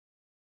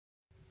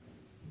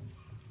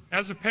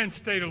As a Penn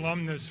State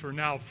alumnus for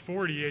now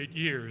 48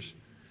 years,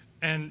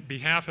 and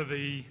behalf of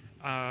the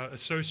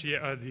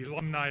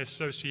Alumni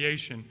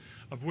Association,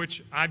 of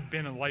which I've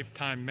been a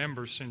lifetime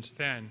member since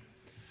then,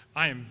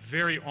 I am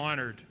very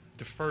honored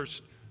to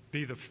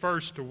be the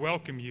first to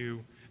welcome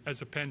you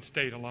as a Penn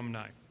State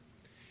alumni.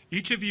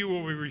 Each of you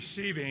will be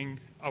receiving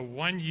a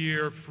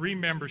one-year free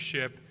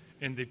membership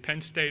in the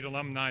Penn State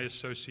Alumni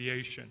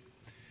Association.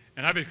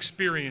 And I've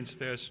experienced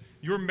this.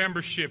 Your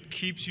membership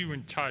keeps you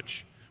in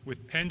touch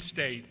with Penn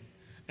State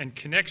and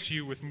connects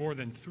you with more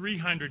than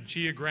 300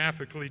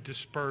 geographically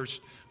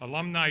dispersed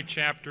alumni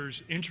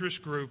chapters,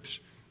 interest groups,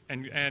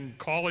 and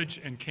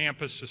college and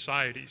campus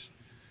societies.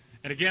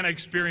 And again, I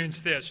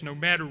experienced this. No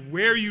matter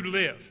where you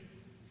live,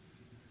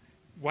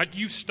 what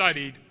you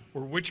studied,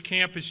 or which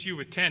campus you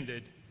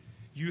attended,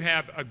 you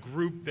have a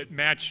group that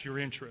matched your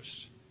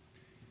interests.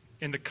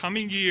 In the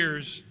coming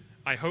years,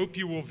 I hope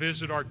you will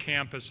visit our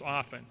campus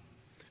often.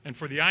 And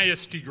for the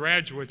ISD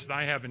graduates that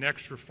I have an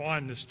extra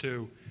fondness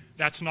to,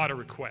 that's not a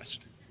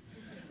request.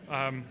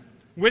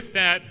 With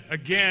that,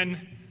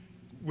 again,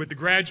 would the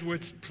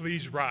graduates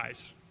please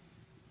rise?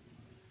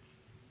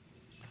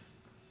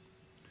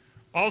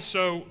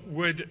 Also,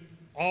 would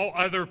all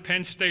other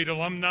Penn State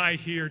alumni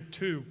here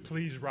too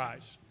please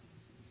rise?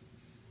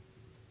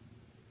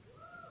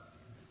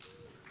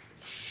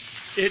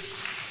 It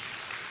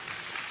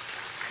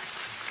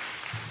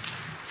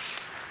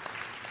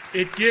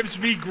gives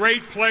me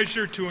great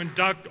pleasure to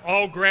induct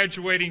all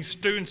graduating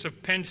students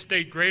of Penn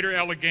State Greater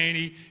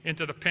Allegheny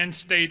into the Penn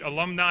State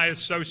Alumni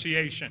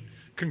Association.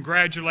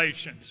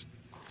 Congratulations.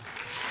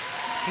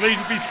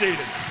 Please be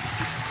seated.